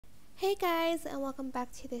Hey guys, and welcome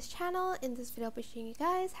back to this channel. In this video I'll be showing you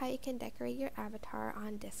guys how you can decorate your avatar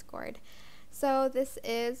on Discord. So this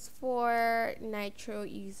is for Nitro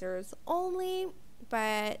users only,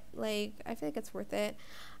 but I feel like it's worth it.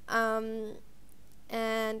 And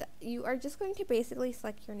you are just going to basically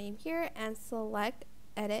select your name here and select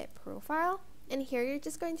edit profile, and here you're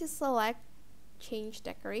just going to select change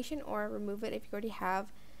decoration or remove it if you already have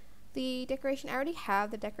the decoration. I already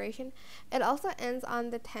have the decoration. It also ends on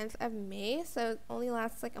the 10th of May, so it only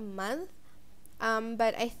lasts like a month.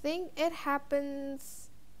 But I think it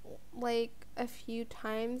happens like a few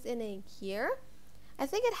times in a year. I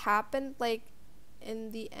think it happened like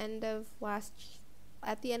in the end of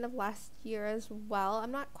at the end of last year as well.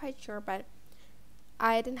 I'm not quite sure, but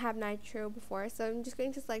I didn't have Nitro before, so I'm just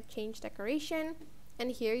going to select change decoration,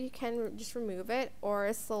 and here you can just remove it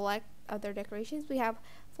or select other decorations. We have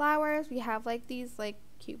flowers, we have like these like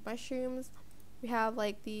cute mushrooms, we have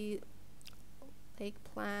like the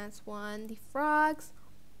plants one, the frogs,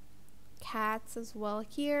 cats as well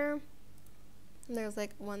here, and there's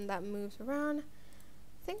like one that moves around.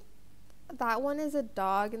 I think that one is a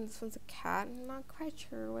dog and this one's a cat. I'm not quite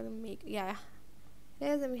sure what to make. Yeah, it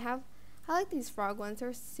is. And we have, I like these frog ones,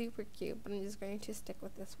 they're super cute, but I'm just going to stick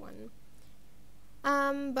with this one.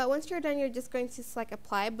 But once you're done, you're just going to select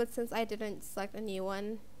apply, but since I didn't select a new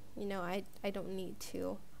one, you know, I don't need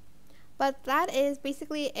to. But that is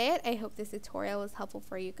basically it. I hope this tutorial was helpful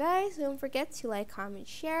for you guys. Don't forget to like, comment,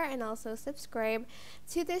 share, and also subscribe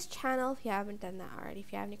to this channel if you haven't done that already.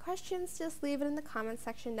 If you have any questions, just leave it in the comment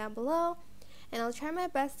section down below, and I'll try my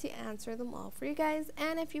best to answer them all for you guys.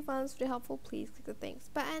 And if you found this video helpful, please click the thanks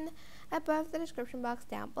button above the description box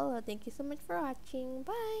down below. Thank you so much for watching.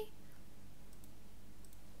 Bye!